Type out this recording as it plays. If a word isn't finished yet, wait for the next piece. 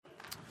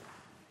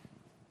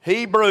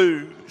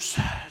Hebrews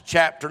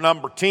chapter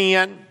number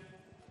 10.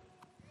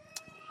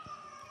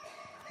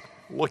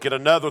 Look at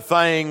another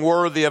thing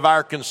worthy of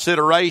our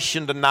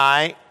consideration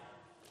tonight.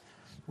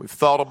 We've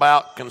thought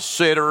about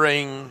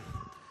considering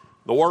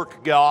the work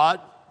of God.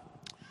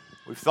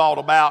 We've thought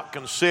about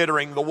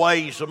considering the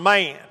ways of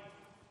man.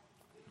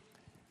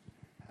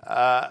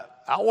 I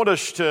want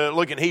us to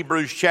look at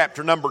Hebrews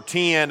chapter number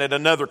 10 at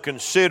another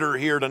consider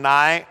here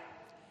tonight.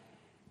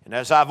 And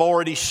as I've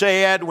already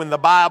said, when the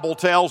Bible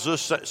tells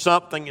us that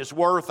something is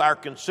worth our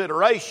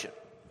consideration,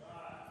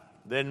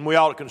 then we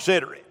ought to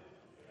consider it.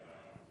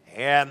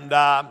 And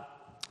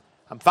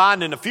I'm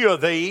finding a few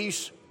of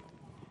these,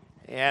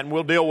 and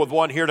we'll deal with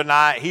one here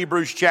tonight.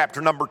 Hebrews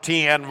chapter number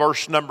 10,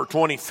 verse number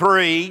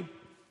 23.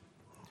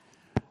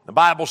 The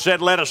Bible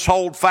said, "Let us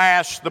hold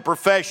fast the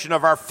profession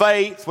of our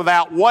faith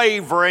without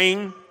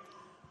wavering,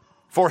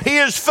 for He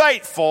is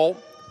faithful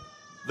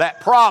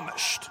that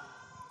promised.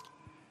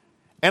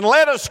 And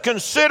let us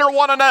consider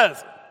one another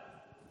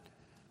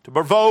to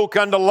provoke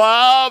unto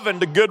love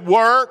and to good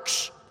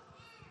works,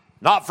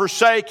 not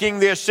forsaking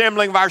the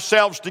assembling of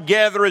ourselves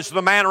together as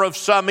the manner of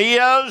some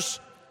is,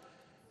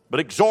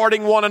 but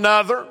exhorting one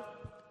another,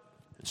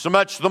 and so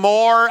much the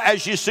more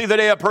as you see the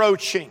day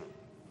approaching.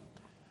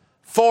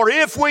 For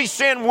if we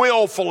sin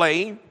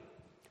willfully,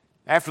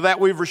 after that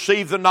we've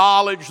received the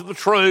knowledge of the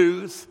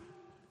truth,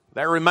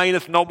 there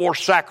remaineth no more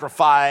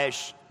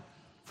sacrifice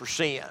for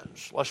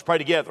sins." Let's pray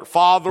together.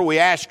 Father, we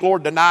ask,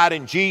 Lord, tonight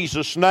in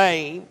Jesus'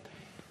 name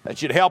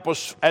that you'd help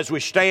us as we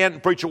stand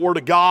and preach the Word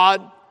of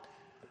God.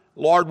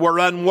 Lord, we're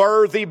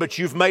unworthy, but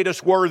you've made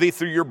us worthy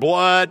through your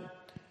blood.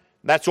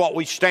 That's what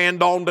we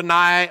stand on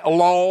tonight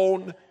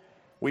alone.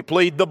 We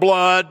plead the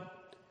blood.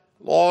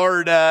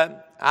 Lord,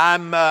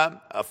 I'm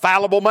a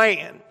fallible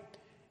man,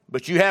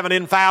 but you have an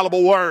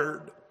infallible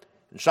word.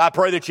 And so I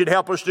pray that you'd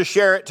help us to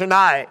share it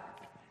tonight.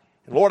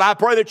 And Lord, I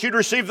pray that you'd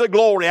receive the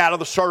glory out of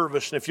the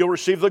service. And if you'll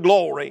receive the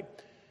glory,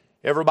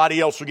 everybody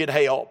else will get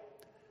help.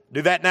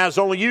 Do that now as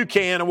only you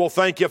can, and we'll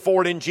thank you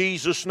for it. In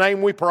Jesus'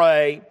 name we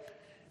pray.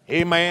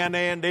 Amen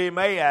and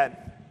amen.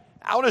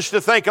 I want us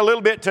to think a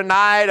little bit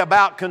tonight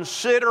about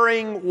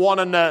considering one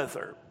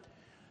another.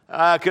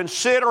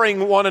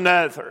 Considering one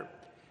another.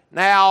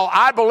 Now,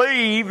 I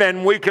believe,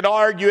 and we could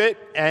argue it,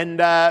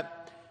 and I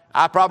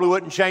probably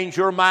wouldn't change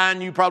your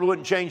mind, you probably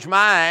wouldn't change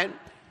mine.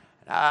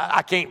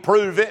 I can't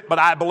prove it, but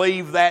I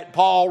believe that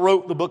Paul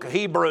wrote the book of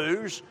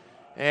Hebrews,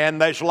 and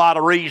there's a lot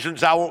of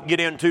reasons I won't get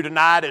into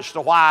tonight as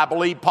to why I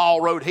believe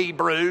Paul wrote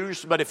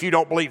Hebrews, but if you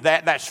don't believe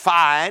that, that's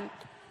fine.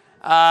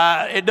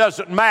 It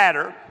doesn't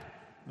matter.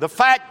 The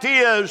fact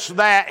is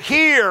that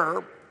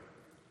here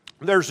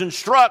there's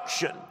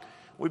instruction.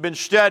 We've been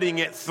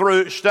studying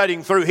through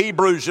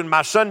Hebrews in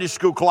my Sunday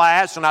school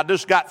class, and I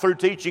just got through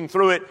teaching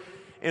through it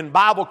in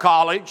Bible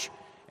college.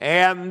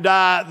 And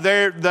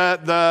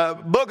the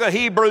book of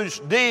Hebrews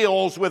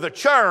deals with a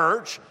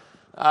church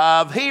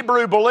of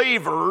Hebrew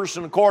believers,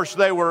 and of course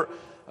they were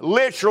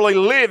literally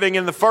living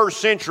in the first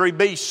century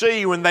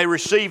BC when they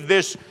received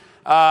this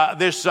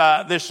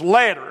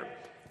letter.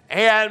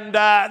 And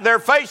they're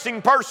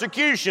facing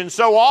persecution.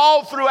 So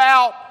all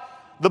throughout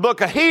the book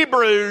of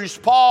Hebrews,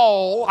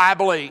 Paul, I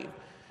believe,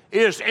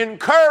 is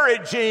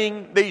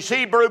encouraging these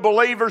Hebrew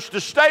believers to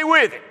stay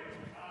with it,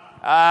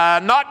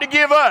 not to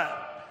give up,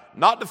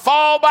 not to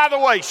fall by the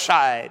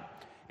wayside.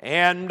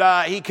 And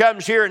he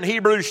comes here in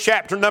Hebrews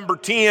chapter number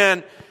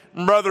 10,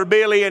 Brother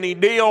Billy, and he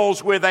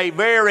deals with a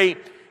very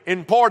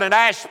important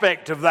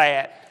aspect of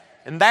that.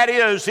 And that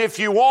is, if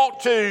you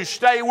want to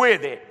stay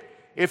with it,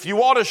 if you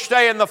want to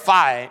stay in the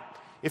fight,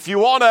 if you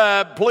want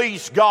to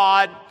please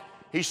God,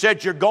 he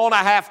said you're going to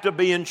have to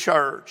be in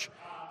church.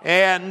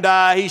 And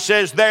he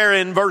says there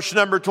in verse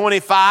number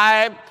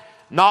 25,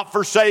 not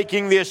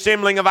forsaking the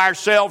assembling of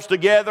ourselves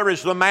together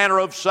as the manner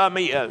of some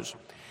is.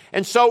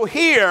 And so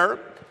here,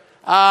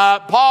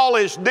 Paul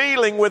is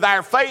dealing with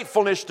our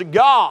faithfulness to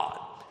God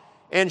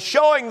and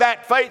showing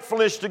that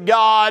faithfulness to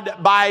God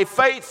by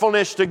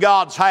faithfulness to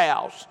God's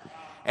house.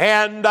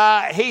 And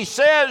he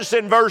says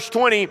in verse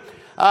 23,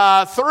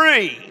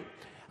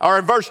 or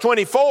in verse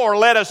 24,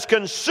 let us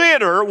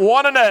consider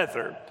one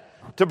another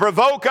to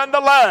provoke unto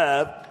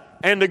love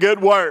and to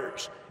good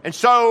works. And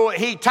so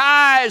he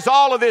ties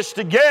all of this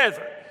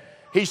together.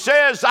 He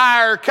says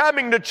our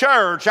coming to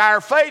church,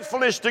 our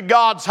faithfulness to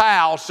God's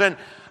house, and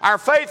our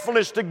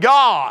faithfulness to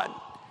God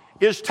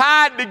is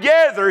tied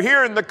together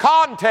here in the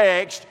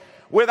context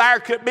with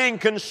our being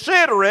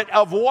considerate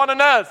of one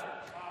another.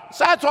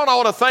 So that's what I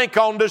want to think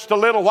on just a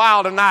little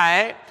while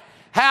tonight,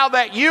 how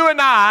that you and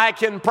I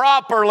can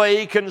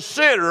properly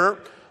consider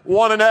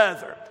one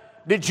another.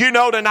 Did you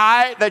know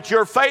tonight that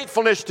your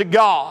faithfulness to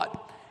God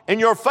and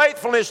your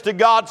faithfulness to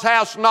God's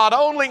house not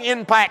only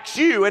impacts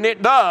you, and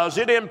it does,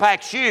 it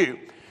impacts you,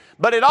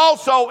 but it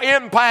also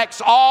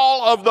impacts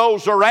all of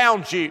those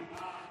around you.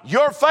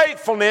 Your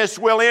faithfulness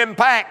will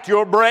impact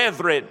your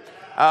brethren.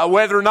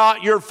 Whether or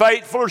not you're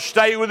faithful or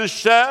stay with the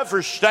stuff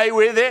or stay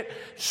with it,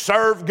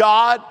 serve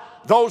God,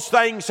 those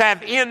things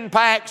have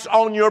impacts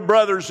on your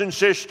brothers and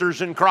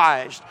sisters in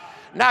Christ.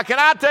 Now, can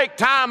I take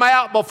time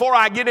out before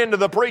I get into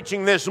the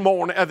preaching this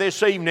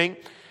evening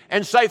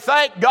and say,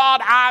 thank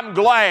God I'm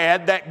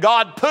glad that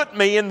God put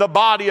me in the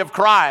body of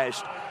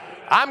Christ.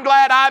 I'm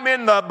glad I'm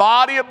in the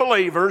body of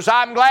believers.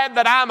 I'm glad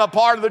that I'm a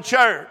part of the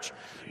church.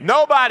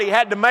 Nobody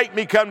had to make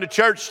me come to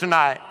church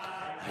tonight.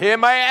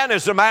 Amen.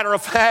 As a matter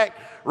of fact,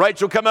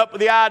 Rachel come up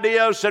with the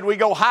idea, said we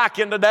go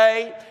hiking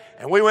today.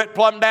 And we went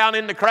plumb down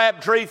into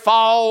Crabtree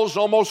Falls,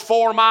 almost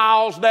 4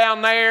 miles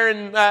down there,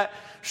 and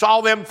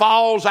saw them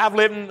falls. I've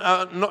lived in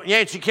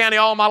Yancey County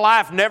all my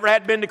life, never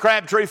had been to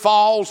Crabtree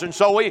Falls. And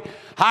so we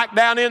hiked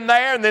down in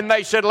there, and then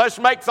they said, let's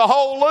make the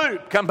whole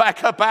loop. Come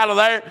back up out of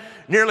there,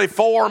 nearly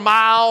 4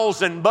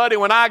 miles. And buddy,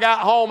 when I got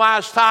home, I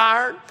was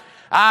tired.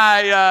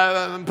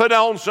 I put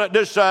on,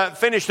 just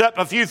finished up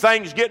a few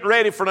things getting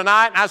ready for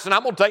tonight. And I said,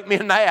 I'm going to take me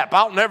a nap.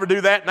 I'll never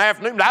do that in the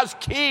afternoon. But I was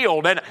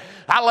killed. And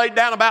I laid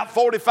down about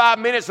 45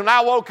 minutes. When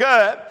I woke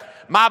up,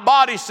 my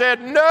body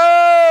said,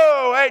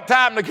 no, ain't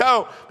time to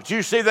go. But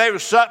you see, there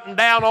was something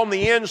down on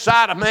the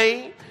inside of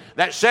me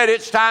that said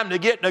it's time to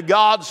get to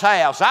God's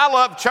house. I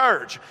love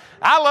church.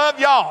 I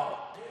love y'all.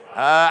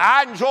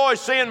 I enjoy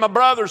seeing my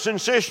brothers and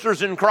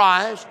sisters in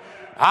Christ.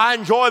 I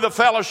enjoy the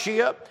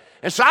fellowship.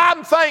 And so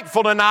I'm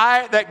thankful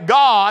tonight that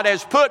God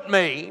has put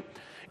me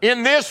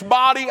in this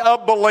body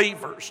of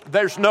believers.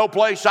 There's no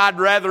place I'd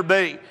rather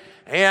be.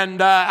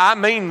 And I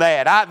mean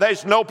that.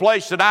 There's no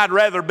place that I'd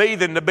rather be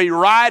than to be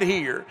right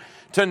here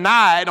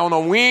tonight on a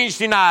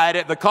Wednesday night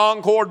at the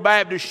Concord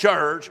Baptist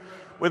Church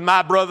with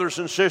my brothers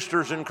and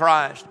sisters in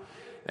Christ.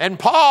 And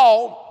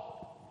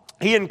Paul,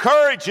 he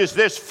encourages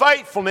this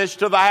faithfulness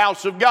to the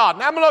house of God.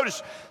 Now I'm going to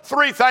notice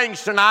 3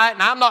 things tonight,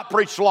 and I'm not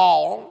preaching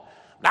long.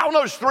 Now, I'll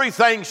notice 3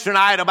 things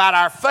tonight about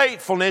our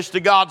faithfulness to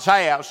God's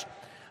house.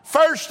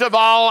 First of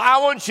all, I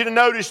want you to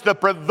notice the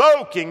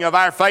provoking of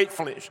our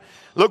faithfulness.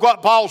 Look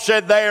what Paul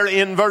said there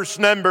in verse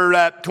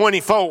number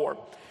 24.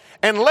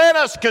 And let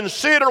us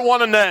consider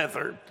one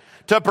another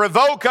to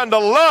provoke unto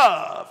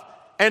love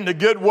and to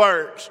good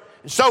works.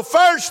 And so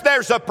first,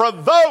 there's a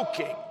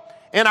provoking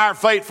in our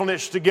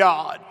faithfulness to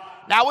God.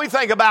 Now, we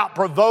think about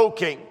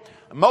provoking.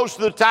 Most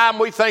of the time,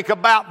 we think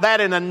about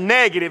that in a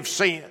negative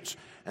sense.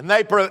 And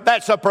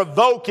that's a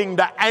provoking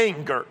to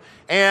anger.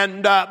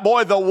 And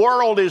boy, the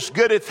world is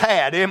good at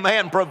that.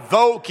 Amen.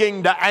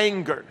 Provoking to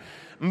anger.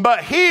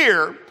 But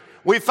here,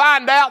 we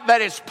find out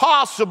that it's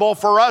possible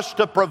for us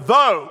to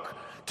provoke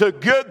to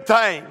good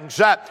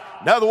things.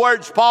 In other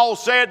words, Paul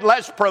said,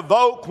 let's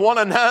provoke one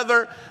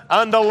another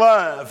unto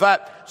love.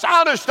 So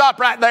I'm going to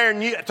stop right there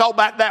and talk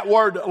about that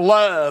word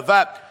love.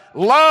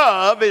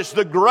 Love is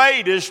the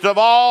greatest of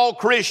all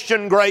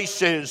Christian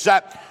graces.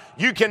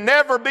 You can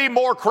never be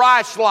more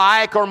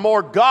Christ-like or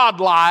more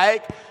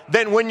God-like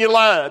than when you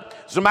love.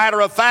 As a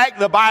matter of fact,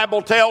 the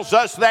Bible tells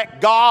us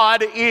that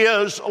God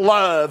is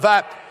love.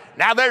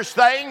 Now, there's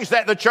things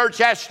that the church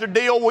has to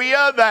deal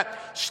with,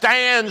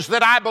 stands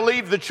that I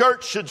believe the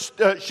church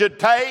should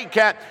take.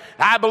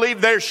 I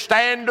believe there's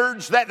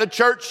standards that the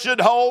church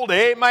should hold.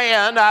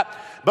 Amen.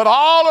 But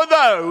all of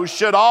those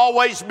should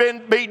always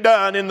be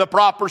done in the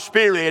proper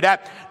spirit.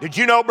 Did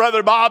you know,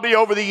 Brother Bobby,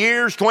 over the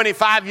years,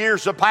 25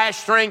 years of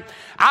pastoring,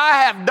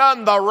 I have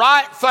done the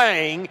right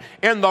thing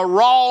in the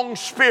wrong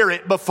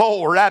spirit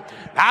before.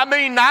 I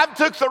mean, I've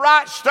took the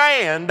right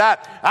stand.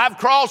 I've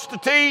crossed the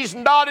T's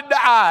and dotted the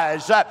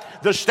I's.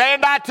 The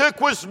stand I took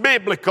was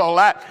biblical.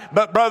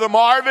 But Brother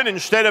Marvin,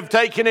 instead of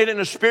taking it in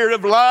the spirit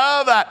of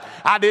love,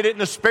 I did it in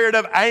the spirit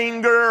of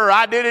anger, or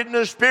I did it in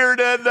the spirit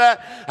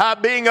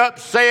of being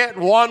upset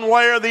one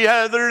way or the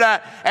other.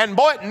 And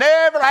boy, it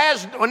never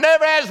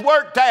has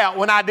worked out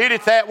when I did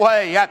it that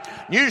way.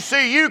 You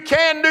see, you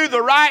can do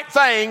the right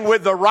thing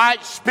with the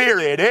right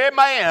spirit.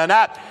 Amen.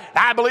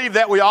 I believe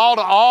that we ought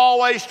to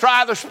always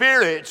try the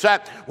spirits,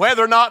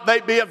 whether or not they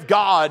be of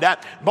God.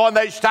 Boy,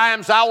 there's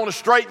times I want to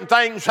straighten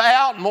things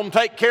out and want to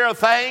take care of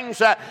things,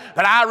 but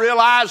I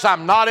realize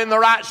I'm not in the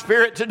right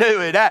spirit to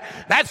do it.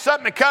 That's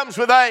something that comes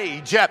with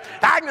age. I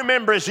can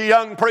remember as a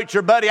young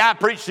preacher, buddy, I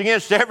preached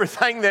against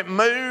everything that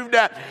moved.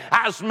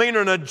 I was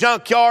meaner than a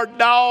junkyard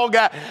dog.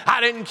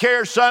 I didn't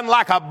care, son,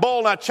 like a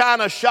bull in a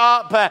china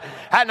shop.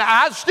 And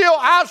I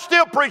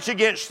still preach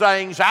against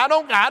things. I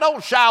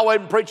don't shy away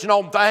from preaching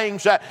on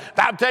things.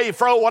 I'll tell you,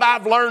 Fro, what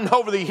I've learned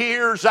over the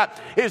years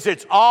is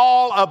it's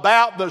all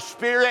about the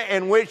spirit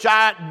in which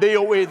I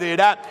deal with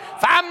it.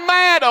 If I'm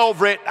mad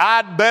over it,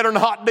 I'd better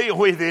not deal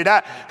with it,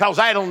 because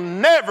that'll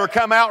never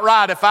come out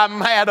right if I'm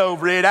mad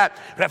over it. But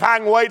if I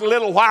can wait a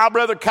little while,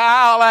 Brother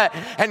Kyle,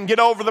 and get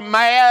over the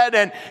mad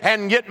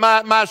and get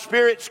my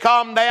spirits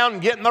calmed down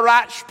and get in the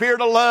right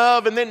spirit of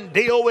love and then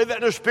deal with it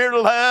in the spirit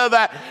of love,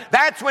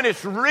 that's when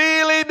it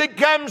really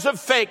becomes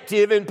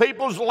effective in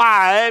people's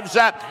lives,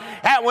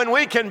 when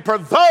we can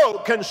provoke,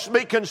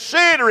 be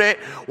considerate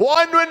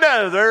one to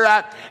another,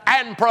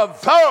 and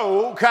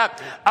provoke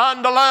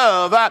unto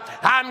love.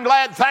 I'm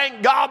glad,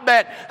 thank God,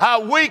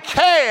 that we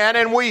can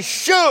and we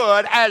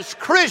should, as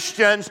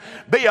Christians,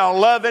 be a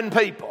loving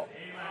people.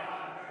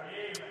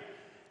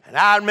 And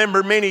I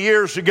remember many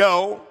years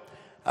ago,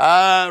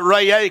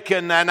 Ray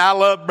Aiken, and I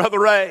love Brother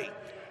Ray.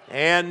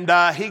 And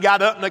he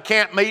got up in the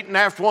camp meeting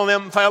after one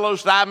of them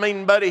fellows.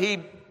 Buddy, he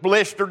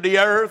blistered the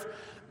earth.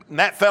 And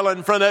that fella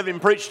in front of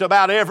him preached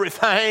about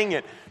everything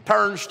and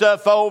turned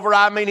stuff over.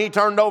 He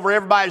turned over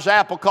everybody's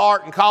apple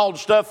cart and called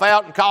stuff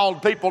out and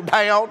called people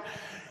down.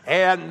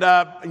 And,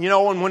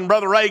 and when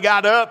Brother Ray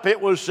got up,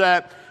 it was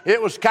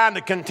kind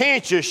of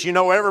contentious.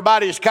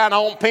 Everybody's kind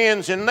of on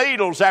pins and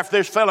needles after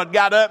this fella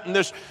got up and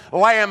this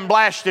lamb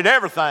blasted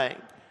everything.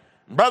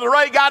 Brother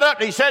Ray got up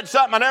and he said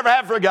something I never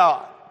have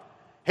forgot.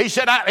 He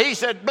said,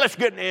 bless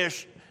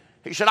goodness.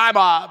 He said,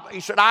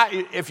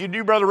 if you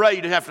do Brother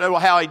Ray, you have to know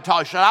how he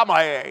talks. He said, I'm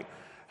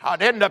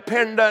an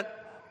independent,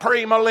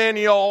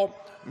 premillennial,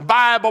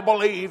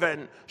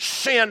 Bible-believing,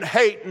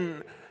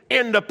 sin-hating,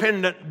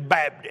 independent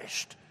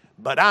Baptist.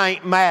 But I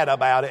ain't mad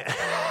about it.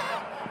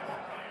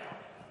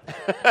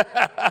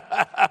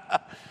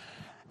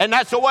 And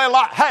that's the way a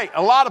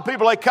lot of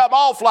people, they come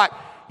off like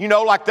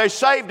they're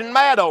saved and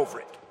mad over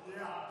it.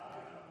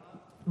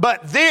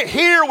 But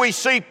here we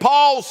see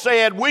Paul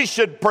said we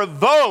should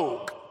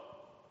provoke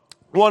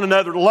one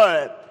another to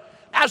love.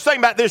 I was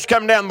thinking about this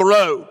coming down the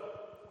road.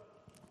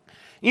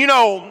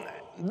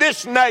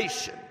 This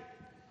nation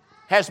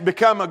has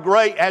been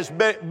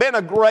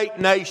a great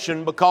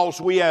nation because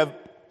we have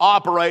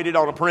operated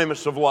on a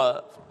premise of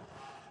love.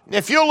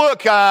 If you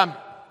look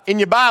in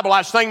your Bible, I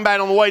was thinking about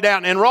it on the way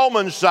down, in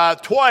Romans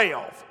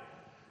 12,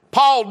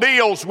 Paul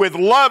deals with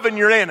loving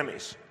your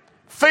enemies,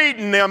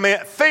 feeding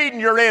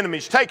your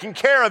enemies, taking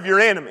care of your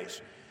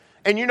enemies.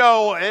 And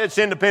it's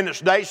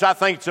Independence Day, so I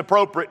think it's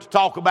appropriate to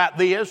talk about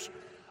this.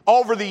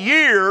 Over the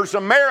years,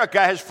 America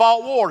has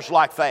fought wars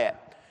like that.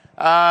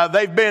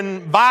 They've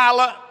been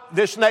violent.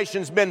 This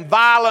nation's been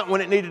violent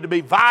when it needed to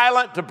be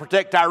violent to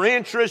protect our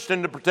interests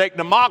and to protect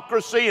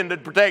democracy and to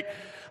protect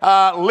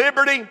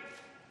liberty.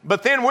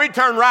 But then we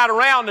turn right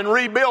around and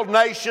rebuild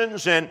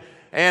nations, and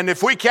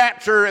if we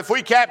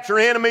capture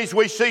enemies,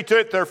 we see to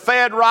it they're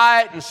fed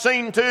right and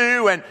seen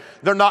to, and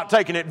they're not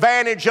taken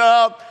advantage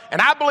of.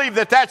 And I believe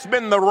that that's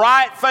been the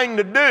right thing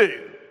to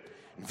do.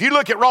 If you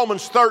look at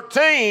Romans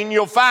 13,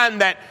 you'll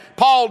find that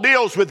Paul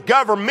deals with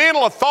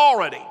governmental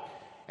authority.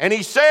 And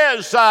he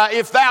says,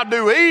 if thou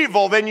do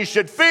evil, then you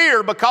should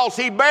fear, because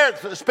he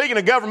beareth, speaking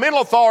of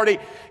governmental authority,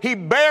 he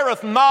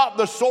beareth not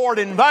the sword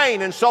in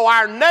vain. And so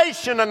our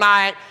nation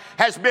tonight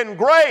has been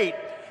great,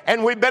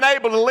 and we've been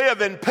able to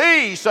live in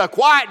peace, a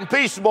quiet and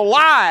peaceable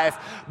life,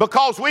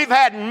 because we've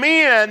had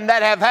men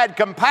that have had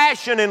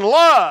compassion and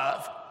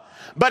love.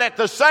 But at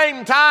the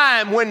same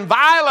time, when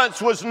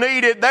violence was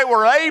needed, they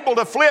were able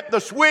to flip the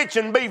switch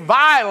and be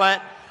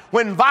violent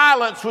when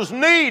violence was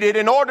needed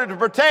in order to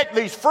protect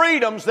these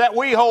freedoms that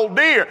we hold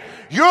dear.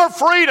 You're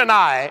free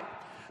tonight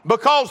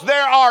because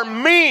there are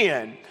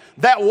men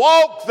that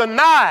walk the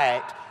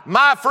night,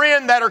 my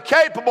friend, that are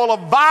capable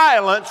of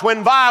violence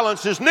when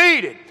violence is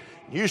needed.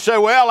 You say,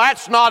 well,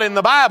 that's not in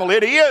the Bible.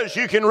 It is.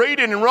 You can read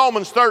it in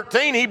Romans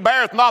 13. He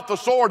beareth not the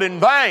sword in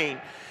vain.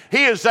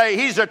 He's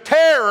a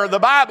terror, the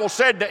Bible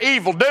said, to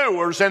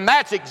evildoers, and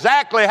that's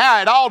exactly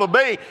how it ought to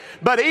be.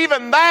 But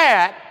even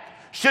that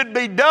should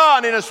be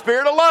done in a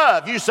spirit of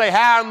love. You say,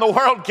 how in the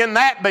world can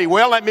that be?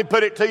 Well, let me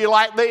put it to you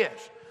like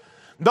this.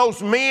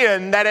 Those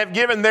men that have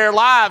given their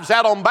lives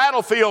out on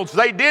battlefields,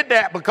 they did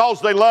that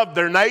because they loved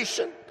their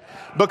nation,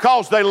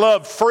 because they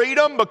loved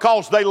freedom,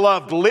 because they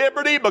loved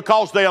liberty,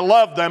 because they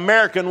loved the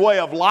American way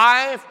of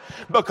life,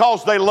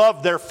 because they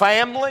loved their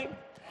family.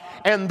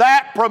 And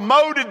that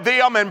promoted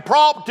them and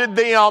prompted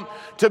them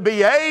to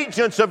be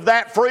agents of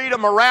that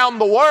freedom around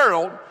the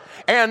world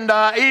and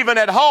even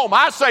at home.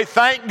 I say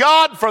thank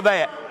God for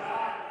that.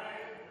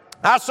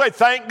 I say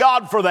thank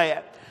God for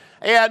that.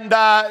 And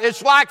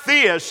it's like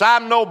this.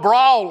 I'm no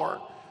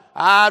brawler.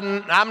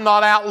 I'm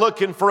not out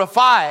looking for a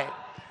fight.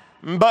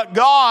 But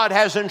God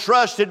has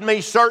entrusted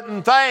me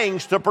certain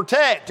things to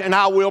protect, and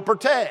I will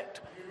protect.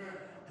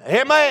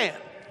 Amen.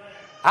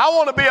 I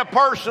want to be a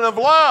person of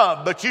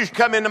love, but you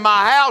come into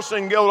my house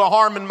and go to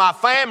harming my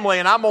family,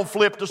 and I'm going to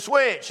flip the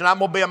switch, and I'm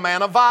going to be a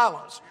man of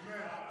violence.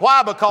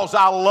 Why? Because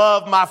I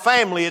love my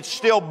family. It's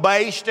still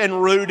based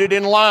and rooted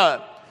in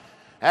love.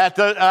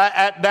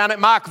 Down at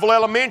Michaelville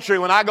Elementary,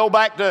 when I go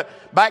back to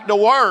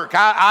work,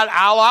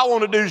 all I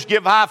want to do is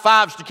give high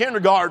fives to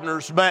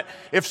kindergartners. But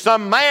if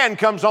some man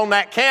comes on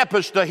that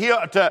campus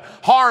to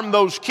harm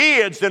those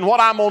kids, then what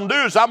I'm going to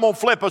do is I'm going to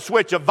flip a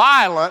switch of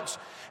violence,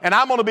 and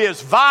I'm going to be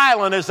as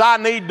violent as I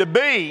need to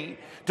be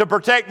to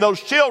protect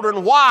those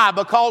children. Why?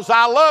 Because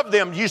I love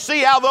them. You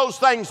see how those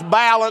things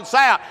balance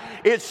out.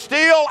 It's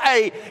still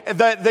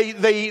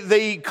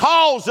the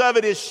cause of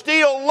it is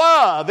still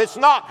love. It's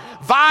not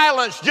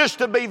violence just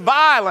to be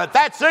violent.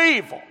 That's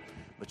evil.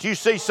 But you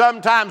see,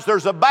 sometimes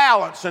there's a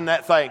balance in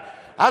that thing.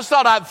 I just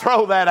thought I'd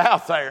throw that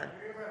out there.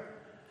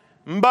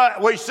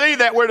 But we see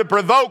that we're to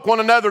provoke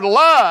one another to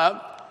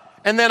love,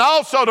 and then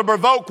also to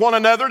provoke one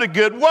another to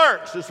good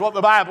works. That's what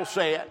the Bible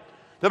said.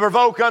 To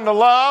provoke unto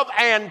love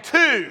and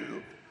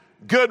to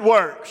good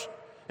works.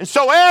 And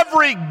so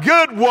every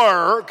good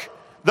work,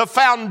 the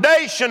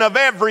foundation of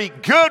every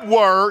good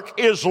work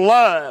is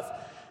love.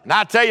 And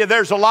I tell you,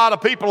 there's a lot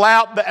of people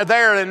out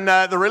there in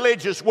the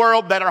religious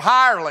world that are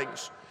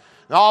hirelings.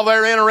 All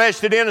they're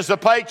interested in is a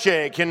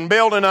paycheck and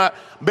building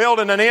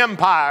an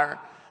empire.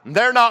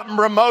 They're not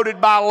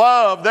promoted by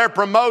love, they're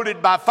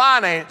promoted by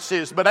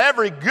finances. But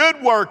every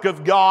good work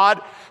of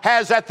God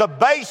has at the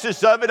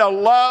basis of it a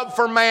love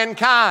for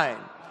mankind.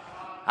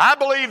 I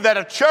believe that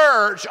a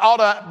church ought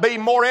to be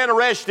more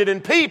interested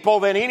in people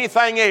than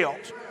anything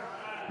else.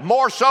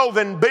 More so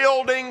than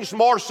buildings,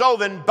 more so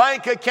than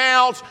bank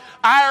accounts.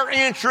 Our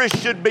interest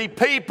should be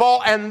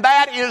people, and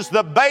that is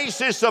the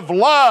basis of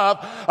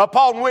love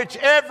upon which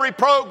every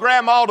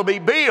program ought to be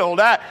built.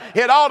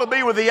 It ought to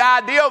be with the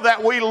idea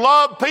that we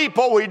love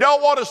people. We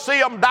don't want to see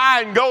them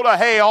die and go to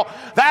hell.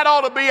 That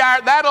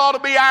ought to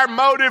be our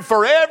motive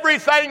for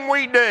everything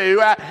we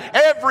do.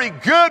 Every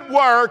good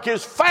work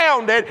is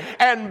founded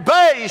and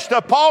based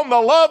upon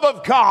the love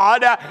of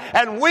God,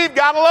 and we've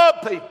got to love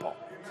people.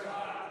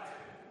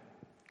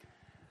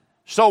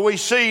 So we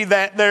see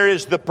that there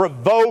is the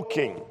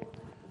provoking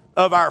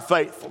of our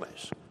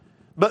faithfulness.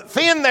 But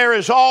then there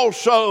is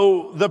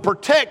also the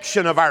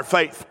protection of our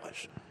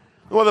faithfulness.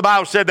 Well, the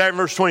Bible said there in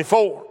verse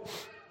 25.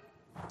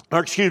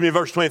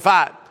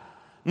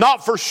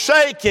 Not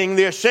forsaking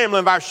the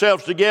assembling of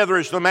ourselves together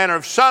as the manner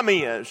of some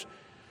is,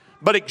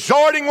 but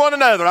exhorting one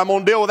another. I'm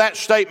going to deal with that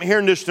statement here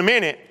in just a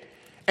minute.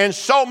 And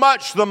so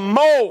much the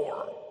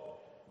more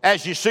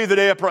as you see the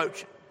day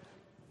approaching.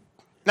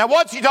 Now,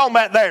 what's he talking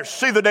about there?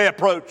 See the day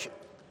approaching.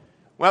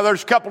 Well,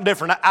 there's a couple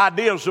different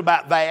ideas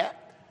about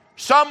that.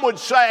 Some would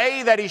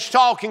say that he's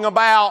talking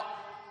about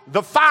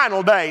the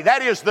final day.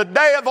 That is the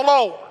day of the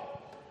Lord.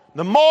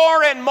 The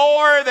more and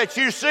more that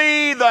you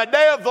see the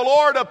day of the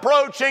Lord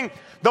approaching,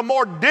 the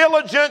more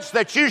diligence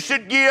that you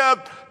should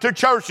give to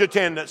church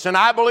attendance. And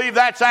I believe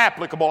that's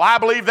applicable. I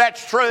believe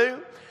that's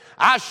true.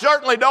 I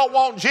certainly don't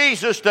want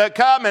Jesus to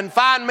come and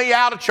find me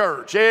out of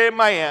church.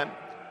 Amen.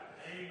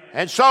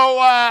 And so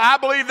I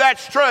believe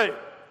that's true.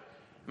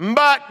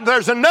 But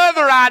there's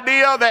another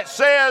idea that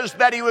says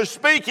that he was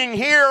speaking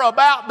here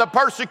about the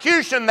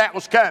persecution that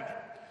was coming.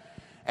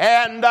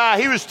 And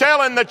he was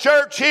telling the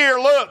church here,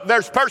 look,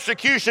 there's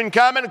persecution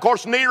coming. Of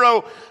course,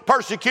 Nero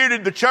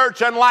persecuted the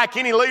church unlike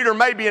any leader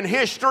maybe in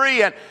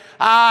history.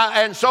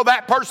 And so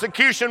that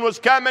persecution was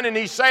coming, and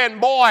he's saying,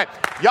 boy,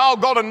 y'all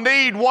going to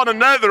need one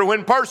another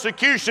when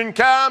persecution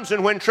comes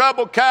and when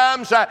trouble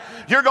comes.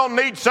 You're going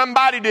to need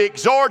somebody to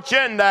exhort you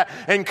and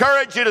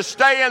encourage you to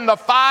stay in the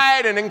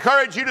fight and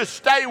encourage you to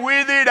stay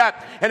with it.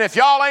 And if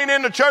y'all ain't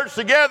in the church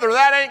together,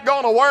 that ain't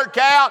going to work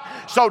out.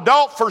 So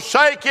don't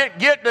forsake it.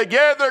 Get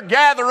together,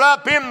 gather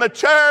up in the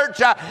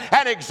church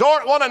and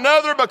exhort one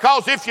another,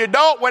 because if you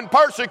don't, when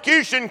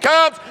persecution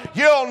comes,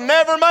 you'll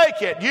never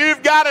make it.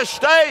 You've got to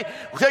stay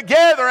together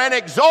and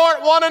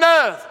exhort one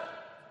another.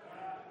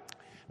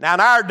 Now, in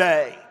our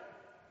day,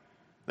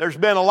 there's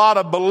been a lot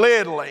of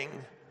belittling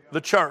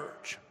the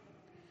church.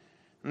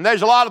 And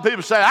there's a lot of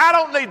people say, I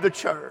don't need the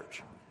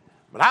church.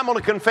 But I'm going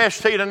to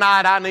confess to you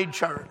tonight, I need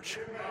church.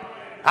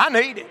 I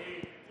need it.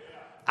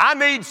 I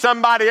need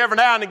somebody every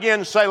now and again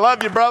to say,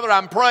 love you, brother,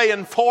 I'm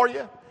praying for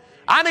you.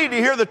 I need to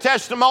hear the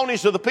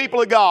testimonies of the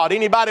people of God.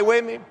 Anybody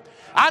with me?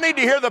 I need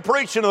to hear the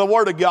preaching of the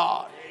Word of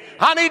God.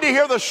 I need to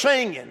hear the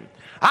singing.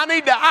 I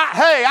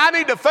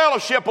need to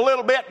fellowship a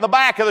little bit in the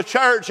back of the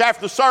church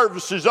after the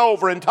service is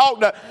over and talk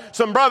to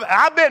some brothers.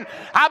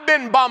 I've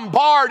been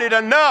bombarded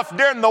enough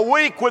during the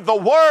week with the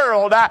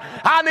world.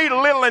 I need a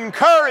little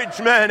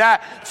encouragement.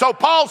 So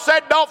Paul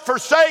said, don't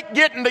forsake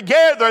getting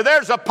together.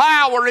 There's a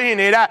power in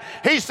it.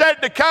 He said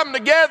to come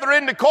together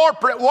into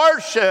corporate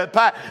worship.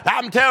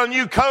 I'm telling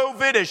you,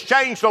 COVID has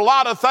changed a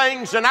lot of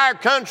things in our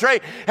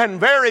country, and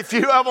very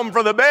few of them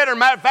for the better.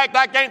 Matter of fact,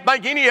 I can't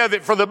think any of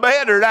it for the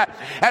better.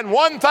 And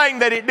one thing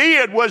that it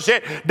did was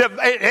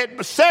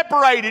it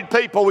separated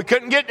people. We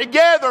couldn't get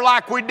together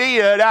like we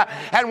did.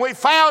 And we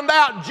found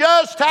out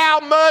just how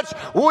much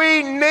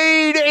we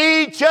need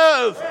each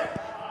other.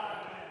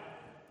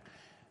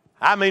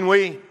 I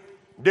mean,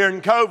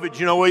 during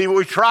COVID,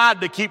 we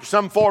tried to keep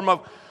some form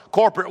of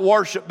corporate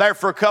worship there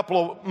for a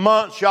couple of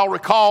months. Y'all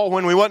recall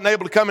when we wasn't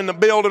able to come in the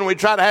building, we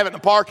tried to have it in the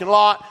parking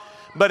lot.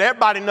 But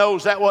everybody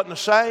knows that wasn't the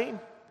same.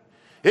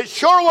 It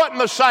sure wasn't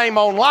the same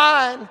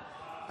online.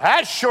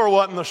 That sure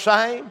wasn't the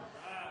same.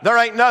 There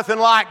ain't nothing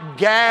like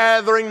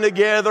gathering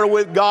together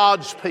with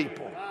God's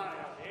people.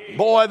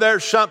 Boy,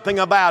 there's something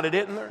about it,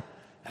 isn't there?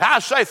 And I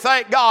say,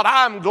 thank God.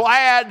 I'm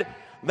glad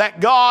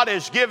that God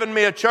has given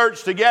me a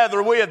church to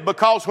gather with,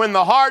 because when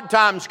the hard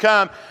times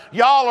come,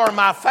 y'all are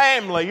my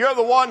family. You're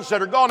the ones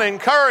that are going to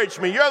encourage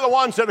me. You're the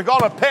ones that are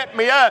going to pep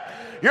me up.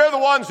 You're the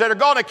ones that are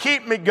going to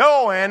keep me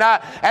going.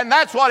 And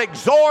that's what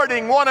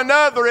exhorting one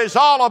another is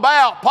all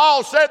about.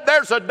 Paul said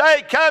there's a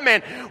day coming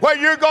where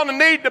you're going to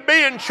need to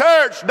be in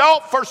church.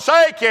 Don't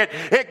forsake it.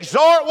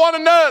 Exhort one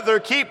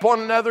another. Keep one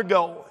another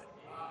going.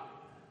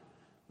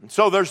 And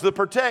so there's the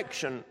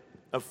protection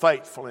of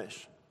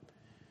faithfulness.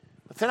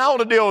 But then I want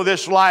to deal with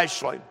this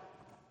lastly.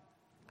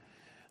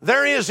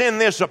 There is in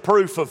this a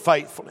proof of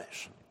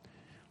faithfulness.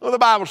 Well, the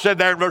Bible said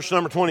there in verse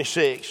number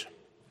 26.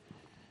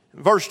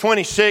 In verse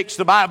 26,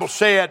 the Bible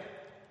said,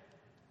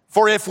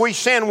 For if we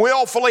sin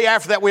willfully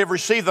after that we have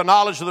received the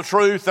knowledge of the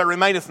truth, there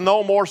remaineth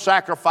no more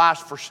sacrifice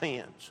for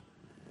sins.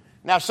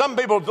 Now some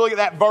people look at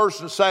that verse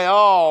and say,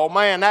 oh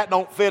man, that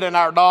don't fit in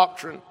our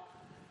doctrine.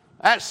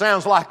 That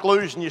sounds like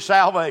losing your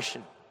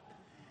salvation.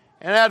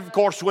 And that, of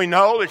course, we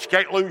know that you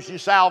can't lose your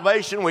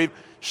salvation. We've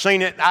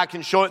seen it. I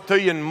can show it to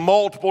you in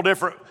multiple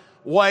different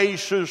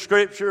ways through the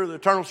Scripture, the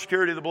eternal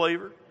security of the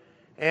believer.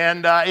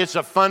 And it's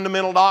a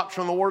fundamental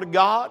doctrine of the Word of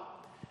God.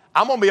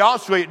 I'm going to be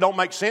honest with you, it don't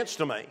make sense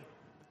to me.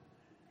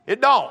 It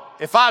don't.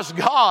 If I was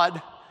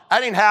God,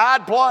 that ain't how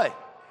I'd play.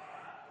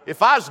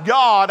 If I was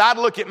God, I'd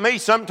look at me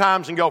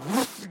sometimes and go,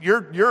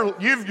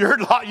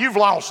 you've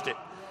lost it.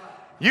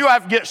 You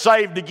have to get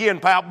saved again,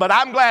 pal. But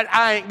I'm glad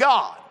I ain't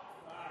God.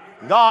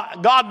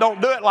 God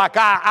don't do it like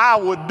I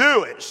would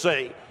do it,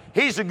 see.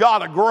 He's a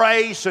God of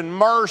grace and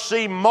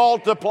mercy,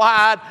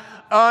 multiplied,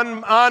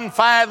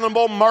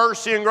 unfathomable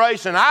mercy and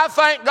grace. And I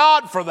thank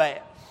God for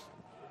that.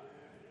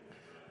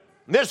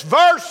 This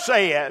verse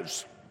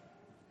says,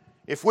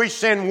 if we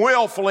sin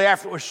willfully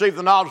after we receive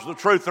the knowledge of the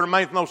truth, there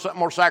remaineth no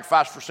more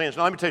sacrifice for sins.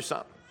 Now let me tell you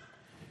something.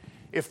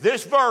 If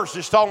this verse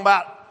is talking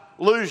about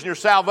losing your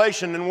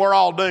salvation, then we're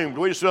all doomed.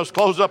 We just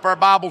close up our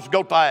Bibles and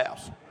go to the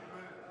house.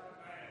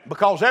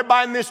 Because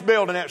everybody in this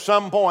building at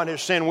some point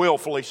has sinned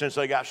willfully since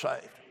they got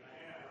saved.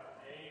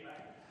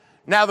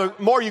 Now, the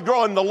more you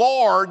grow in the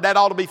Lord, that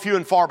ought to be few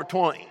and far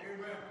between.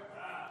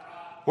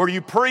 Where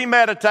you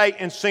premeditate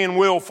and sin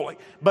willfully.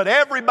 But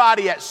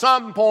everybody at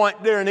some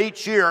point during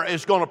each year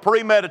is going to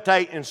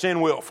premeditate and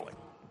sin willfully.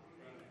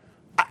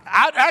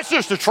 That's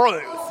just the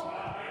truth.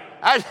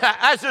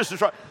 That's just the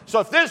truth.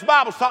 So if this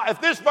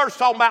verse is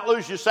talking about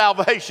losing your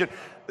salvation,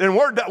 then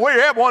we're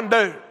everyone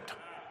doomed.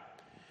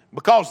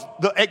 Because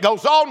it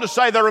goes on to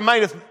say there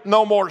remaineth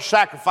no more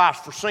sacrifice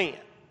for sin.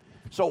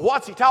 So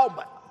what's he talking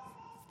about?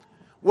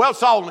 Well,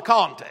 it's all in the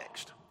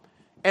context.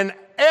 And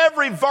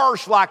every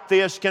verse like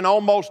this can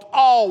almost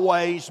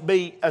always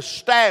be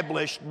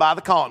established by the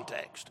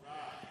context.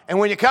 And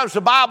when it comes to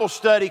Bible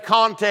study,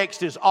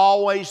 context is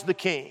always the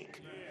king.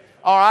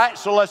 All right,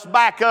 so let's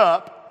back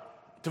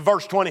up to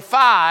verse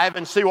 25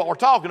 and see what we're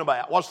talking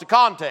about. What's the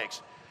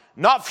context?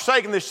 Not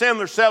forsaking the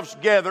assembly themselves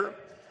together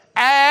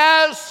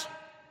as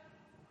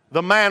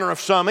the manner of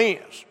some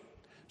is.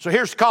 So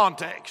here's the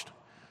context.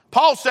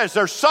 Paul says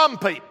there's some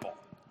people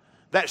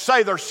that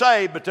say they're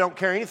saved, but they don't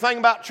care anything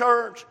about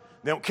church.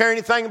 They don't care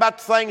anything about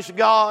the things of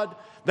God.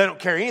 They don't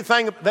care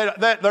anything.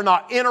 They're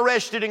not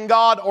interested in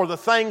God or the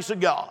things of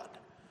God.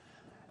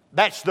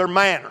 That's their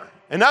manner.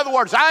 In other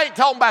words, I ain't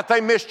talking about they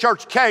miss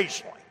church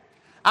occasionally.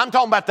 I'm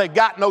talking about they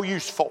got no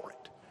use for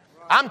it.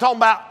 I'm talking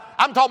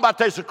about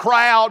there's a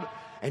crowd,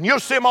 and you'll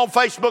see them on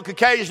Facebook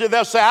occasionally.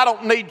 They'll say, I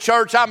don't need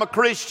church. I'm a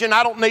Christian.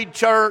 I don't need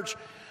church.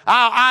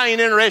 I ain't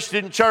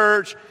interested in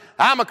church.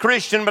 I'm a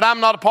Christian, but I'm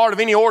not a part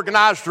of any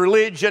organized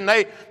religion.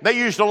 They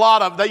use a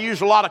lot of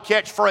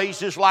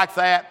catchphrases like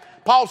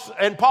that.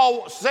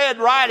 Paul said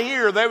right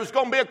here there was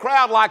going to be a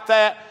crowd like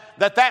that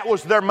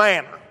was their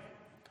manner.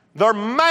 Their manner